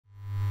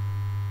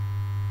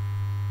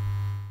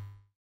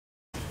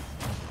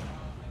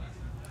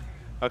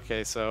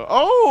Okay, so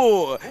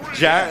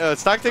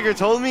StockTaker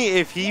told me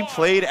if he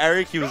played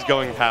Eric, he was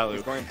going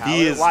Palu.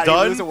 He is Why, done.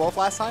 Did he lose a Wolf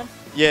last time?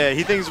 Yeah,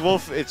 he thinks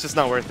Wolf. It's just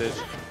not worth it.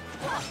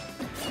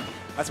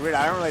 That's weird.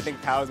 I don't really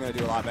think Palu's gonna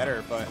do a lot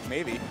better, but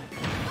maybe.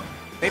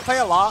 They play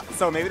a lot,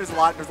 so maybe there's a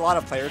lot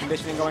of player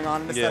conditioning going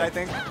on in this set, I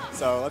think.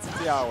 So let's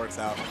see how it works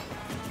out.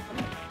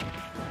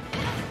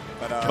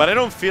 But I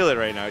don't feel it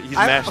right now. He's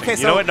mashing. Okay,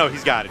 you know what? No,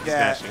 he's got it. He's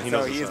mashing. He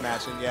knows he is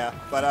himself. mashing, yeah.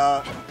 But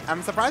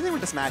I'm surprised they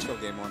went to Smash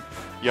Field game 1.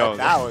 Yo, like,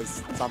 that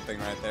was something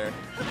right there.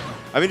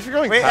 I mean, if you're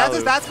going Wait,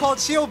 Palu, that's called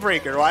Shield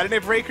Breaker. Why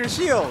didn't it break her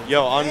shield?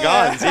 Yo, on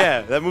Gons,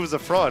 yeah, that move's a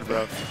fraud,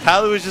 bro.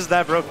 Palu is just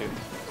that broken.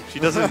 She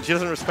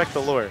doesn't respect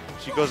the lore.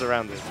 She goes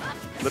around it.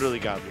 Literally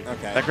got me.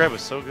 Okay. That grab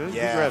was so good.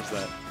 Yeah. Who grabs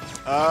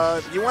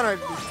that? You wanna?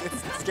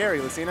 It's scary.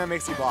 Lucina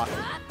makes you block.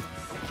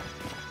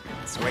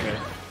 Swinger.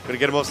 Gonna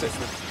get him off.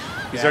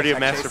 He's already a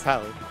master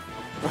Palu.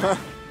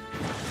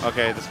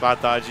 Okay, the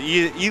spot dodge.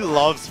 He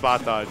loves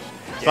spot dodge.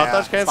 Spot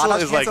dodge cancel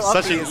is like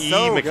such an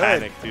E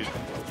mechanic, dude.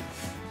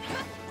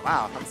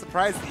 Wow, I'm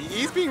surprised.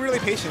 He's being really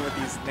patient with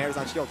these nairs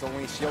on shields,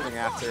 only shielding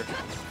after.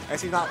 I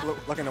guess he's not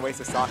looking to waste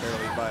his stock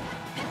early, but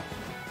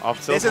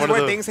this is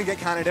where things can get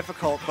kind of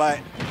difficult, but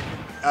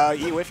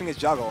E whiffing his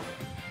juggle.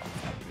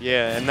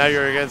 Yeah, and now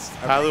you're against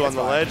Palu on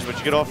the ledge, but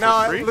you get off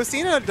for free? No,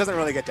 Lucina doesn't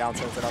really get down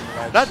tilted on the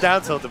ledge. Not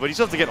down tilted, but you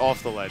still have to get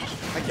off the ledge.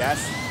 I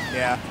guess,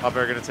 yeah. Up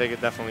air gonna take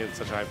it definitely at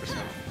such a high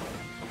percent.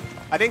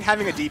 I think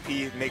having a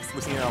DP makes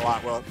Lucina a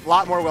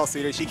lot more well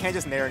suited. She can't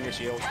just nair in your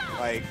shield.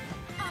 Like,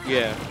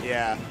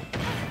 yeah.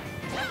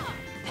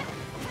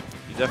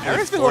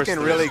 Eric's been looking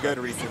really good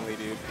recently,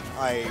 dude.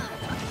 Like,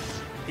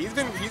 he's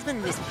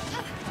been just.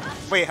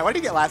 Wait, what did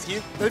he get last?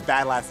 He did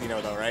bad last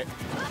Xeno though, right?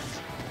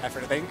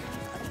 Effort, I think.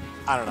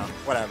 I don't know.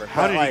 Whatever.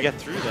 How did he get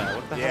through that?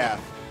 What the hell?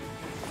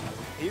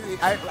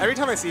 Every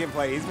time I see him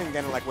play, he's been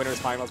getting like winners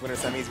finals,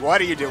 winners semis. What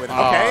are you doing?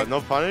 Oh, Okay.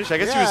 no punish? I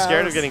guess he was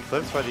scared of getting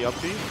clipped by the up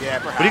B. Yeah,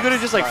 perhaps. But he could have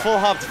just like full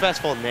hopped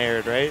fastball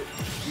nared, right?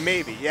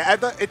 Maybe. Yeah,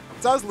 it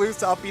does lose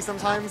to up B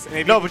sometimes.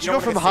 Maybe no, but you go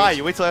from high.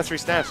 You wait till after he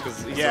snaps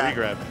because he's a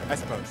re-grab. I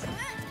suppose.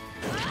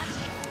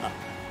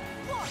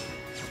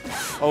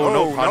 Oh,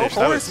 no punish.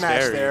 No that was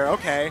smash scary. there.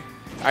 Okay.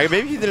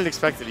 Maybe he didn't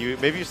expect it.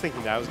 Maybe he was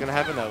thinking that was going to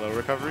happen, that low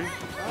recovery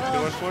he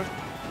went for.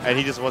 And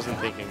he just wasn't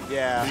thinking.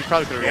 Yeah. He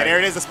probably could have there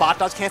it is. The spot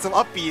dodge cancel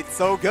up B. It's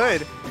so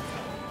good.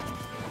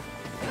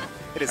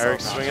 It is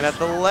Eric swinging at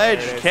the ledge.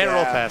 Can't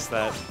roll past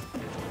that.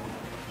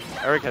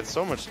 Eric had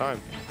so much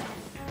time.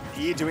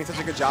 He doing such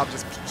a good job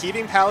just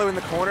keeping Palu in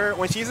the corner.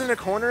 When she's in the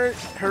corner,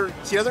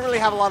 she doesn't really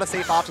have a lot of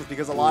safe options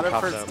because a lot of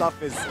her stuff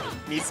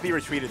needs to be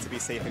retreated to be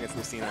safe against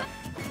Lucina.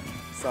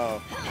 So,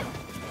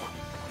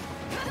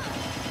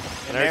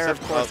 and there,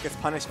 of course, gets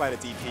punished by the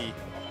DP.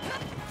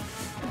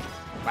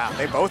 Wow,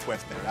 they both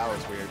whiffed there. That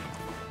was weird.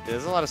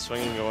 There's a lot of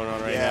swinging going on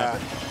right now.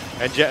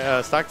 And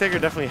StockTaker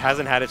definitely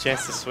hasn't had a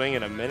chance to swing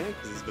in a minute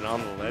because he's been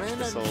on the ledge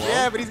for so long.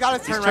 Yeah, but he's got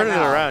to turn He's turning it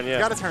around, yeah.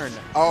 He's got to turn.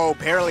 Oh,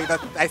 barely.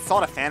 I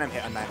saw the Phantom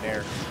hit on that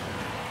nair.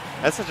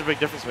 That's such a big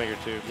difference maker,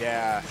 too.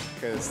 Yeah,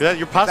 because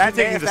you're possibly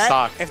taking the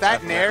stock. If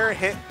that nair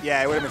hit,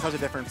 yeah, it would have been such a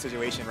different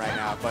situation right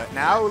now. But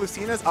now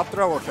Lucina's up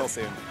throw or kill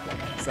soon.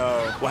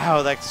 So.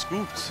 Wow, that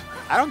scooped.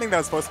 I don't think that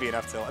was supposed to be an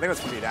up tilt. I think it was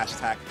supposed to be a dash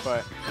attack.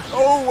 But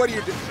oh, what do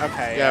you do?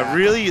 Okay. Yeah,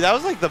 really, that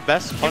was like the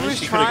best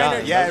punish he could have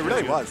gotten. Yeah, it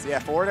really was. Yeah,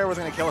 forward air was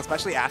going to kill,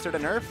 especially after the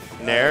nerf.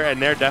 Nair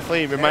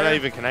definitely. It might not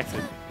even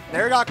connected.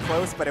 Nair got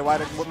close, but it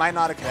might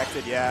not have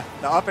connected. Yeah,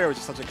 the up air was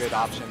just such a good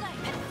option.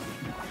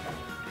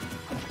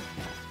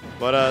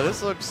 But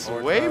this looks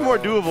way more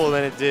doable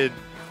than it did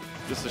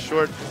just a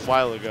short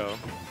while ago.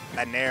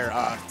 That Nair,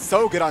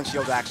 so good on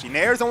shields, actually.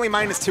 Nair's only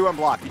 -2 on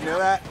block. Did you know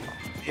that?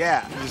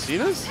 Yeah.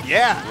 Lucina's?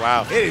 Yeah.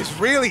 Wow. It is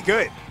really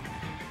good.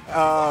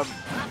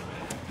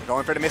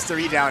 Going for the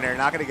Mr.E down there.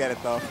 Not going to get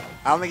it, though.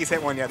 I don't think he's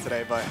hit one yet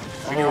today, but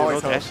we can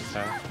always hope.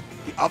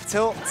 The up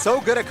tilt, so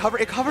good at cover.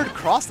 It covered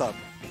cross up.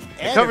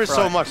 It covers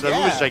so much. That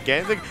move is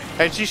gigantic.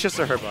 And she's just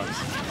a her box.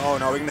 Oh,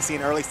 no. We're going to see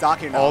an early stock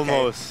here now.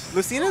 Almost. Okay.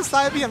 Lucina's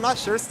side B, I'm not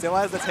sure, still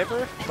has the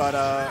tipper, but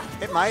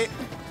it might.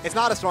 It's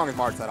not as strong as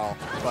Mart's at all.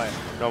 But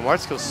no,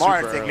 Mart's goes super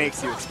early. It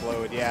makes you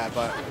explode, yeah.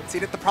 But see,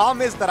 the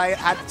problem is that I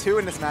had 2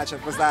 in this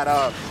matchup was that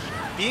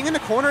being in the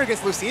corner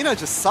against Lucina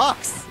just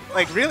sucks.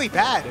 Like, really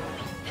bad.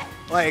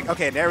 Like,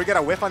 okay, there we get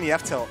a whiff on the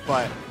F tilt,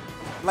 but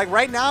like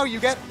right now you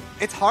get.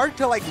 It's hard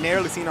to like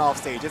nair Lucina off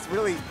stage. It's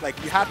really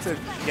like you have to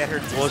get her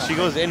to do something. She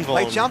goes invuln.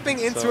 Like jumping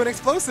into an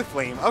explosive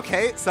flame.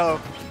 Okay,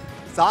 so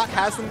Zoc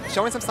has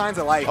showing some signs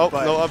of life,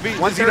 but no,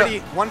 130,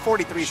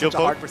 143 is such a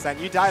hard percent.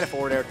 You die to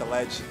forward air at the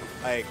ledge.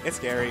 Like, it's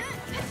scary.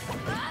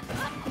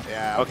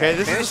 Yeah. Okay,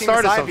 this is the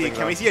start of something.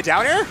 Can we see a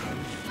down air?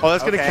 Oh,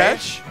 that's gonna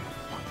catch.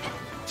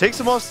 Takes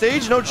him off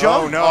stage. No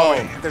jump. Oh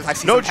no! I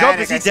see no jump.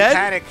 Panic. Is he dead?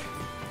 Panic.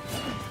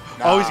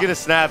 Oh, he's gonna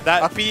snap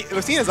that.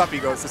 Lucina's up B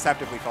goes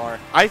deceptively far.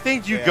 I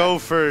think you go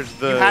for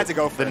the. You had to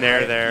go for the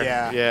nair there.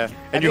 Yeah.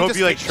 And you hope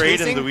you like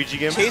trade in the Luigi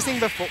game. Chasing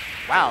the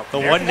wow. The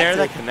one nair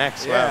that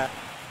connects. Yeah. Wow.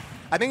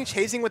 I think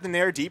chasing with the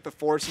nair deep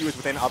before she was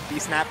within up B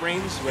snap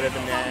range would have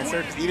been the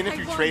answer. Because even if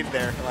you trade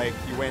there, like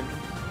you win.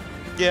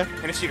 Yeah.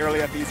 And if she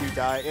early up B's, you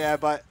die. Yeah,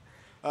 but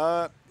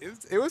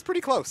It was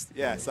pretty close.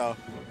 Yeah, so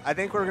I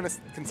think we're going to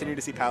continue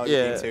to see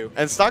Palutena game 2.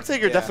 And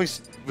StockTaker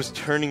definitely was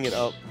turning it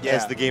up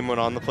as the game went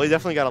on. The play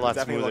definitely got a lot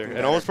smoother.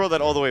 And almost brought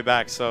that all the way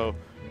back, so...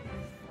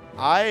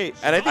 I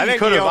think he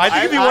could have. I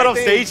think if he went off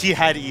stage, he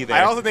had E there.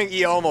 I also think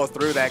E almost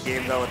threw that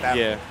game, though, with that,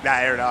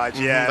 that air dodge.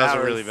 Yeah, that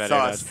was a really bad air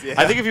dodge. Yeah.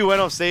 I think if he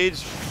went off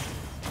stage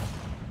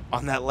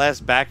on that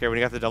last back air when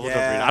he got the double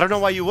jump read, I don't know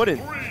why you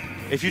wouldn't.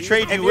 If you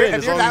trade, you win.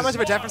 If you're that much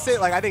of a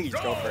deficit, like, I think you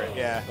just go for it.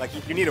 Yeah, like,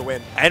 you need to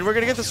win. And we're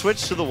going to get the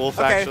switch to the Wolf,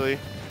 actually.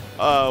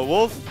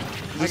 Wolf,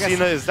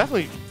 Lucina is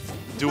definitely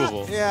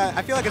doable. Yeah,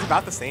 I feel like it's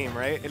about the same,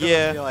 right? It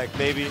doesn't feel like,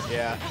 maybe.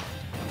 Yeah.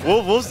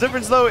 Wolf's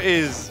difference, though,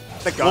 is...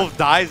 The gun. Wolf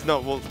dies. No,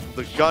 well,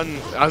 the gun.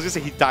 I was gonna say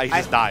he dies. He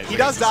just dies. He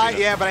does die,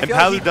 yeah, but I feel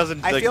like he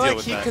doesn't. I feel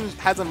like he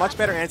has a much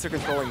better answer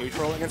controlling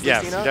neutral against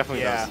Lucina. Yes, he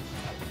definitely does.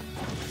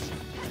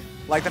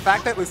 Like the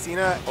fact that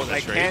Lucina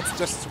can't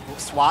just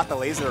swat the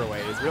laser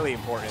away is really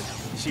important.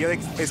 She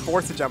is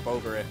forced to jump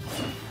over it.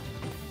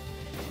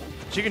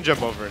 She can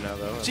jump over it now,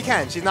 though. She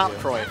can. She's not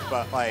Croy,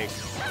 but like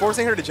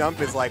forcing her to jump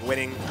is like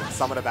winning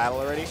some of the battle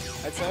already,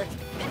 I'd say.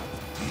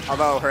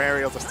 Although her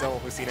aerials are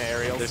still Lucina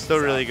aerials. They're still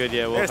really good,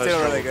 yeah. They're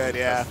still really good,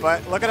 yeah.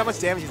 But look at how much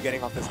damage he's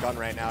getting off this gun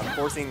right now,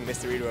 forcing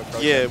Mr.E to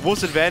approach. Yeah,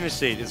 Wolf's advantage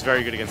state is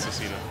very good against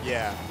Lucina.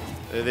 Yeah.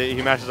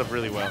 He matches up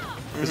really well.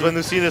 Because when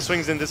Lucina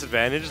swings in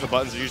disadvantage, the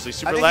buttons are usually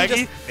super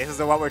laggy. This is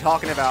what we're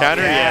talking about.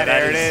 Counter, yeah,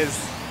 there it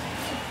is.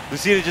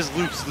 Lucina just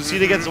loops.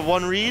 Lucina gets a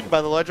one read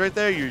by the ledge right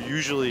there. You're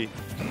usually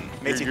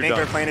makes you think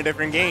they're playing a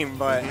different game,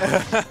 but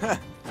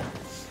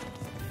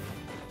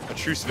a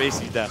true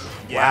spacey death.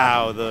 Yeah.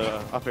 Wow,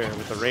 the up air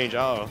with the range.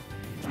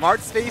 Mart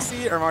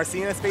spacey or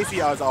Marcina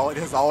spacey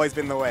has always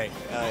been the way.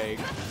 Like,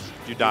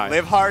 you die. You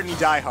live hard and you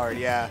die hard.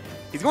 Yeah.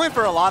 He's going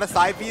for a lot of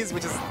side Bs,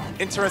 which is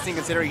interesting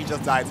considering he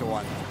just died to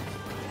one.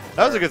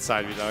 That was a good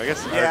side B though. I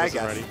guess. Yeah, I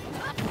guess. Ready.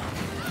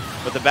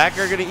 But the back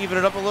air going to even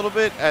it up a little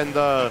bit, and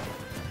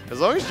as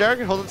long as Jared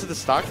can hold it to the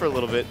stock for a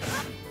little bit.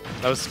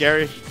 That was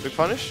scary. Big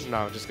punish?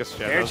 No, just gets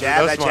jab.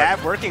 That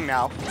jab working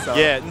now. So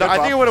yeah, no, I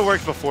think it would have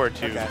worked before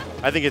too. Okay.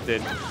 I think it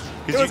did.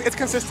 It's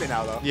consistent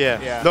now though.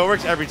 Yeah. No, it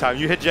works every time.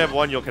 You hit jab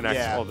one, you'll connect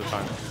all the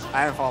time.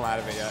 I haven't fallen out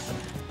of it yet.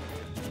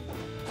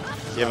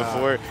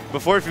 Yeah,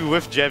 before if you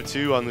whiff jab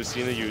 2 on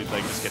Lucina, you would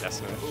like just get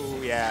SNF.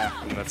 Ooh, yeah.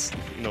 And that's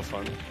no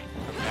fun.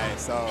 Okay,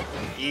 so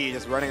E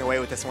just running away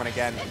with this one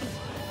again.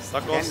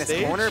 Stuck off stage.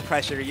 This corner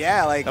pressure,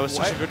 yeah, like that was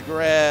such a good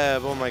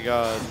grab. Oh my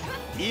god.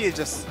 E is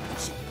just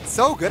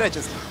so good at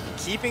just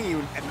keeping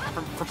you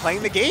from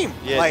playing the game.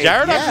 Yeah, like,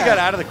 Jared actually got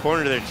out of the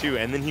corner there too,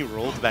 and then he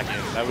rolled back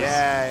in. That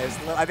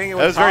was I think it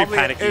was very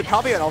panicky. It was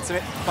probably an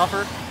ultimate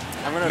buffer.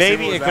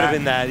 Maybe it could have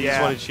been that. He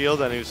just wanted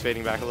shield and he was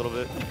fading back a little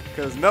bit.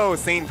 Because no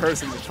sane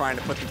person is trying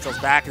to put themselves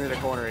back into the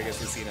corner against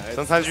Lucina.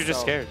 Sometimes you're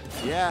just scared.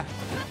 Yeah.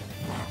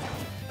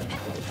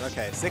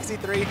 Okay,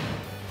 63.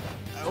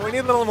 We need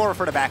a little more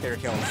for the back air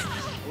kills.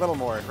 A little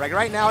more. Like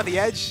right now at the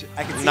edge,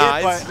 I can see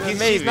it, but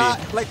he's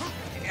not like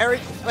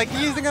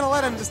he isn't gonna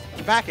let him just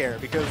back air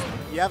because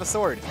you have a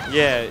sword.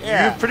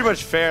 Yeah. You're pretty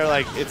much fair.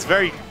 Like it's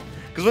very.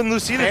 Because when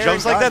Lucina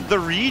jumps like that, the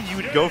read, you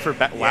would go for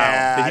back. Wow.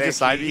 Yeah, did he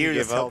decide he was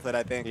gave up? tilted,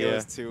 I think. It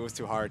was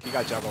too hard. He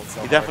got juggled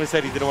so He definitely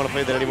said he didn't want to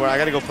play that anymore. I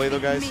got to go play though,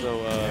 guys.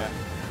 So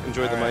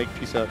enjoy the mic.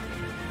 Peace out.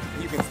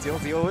 You can still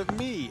deal with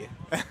me.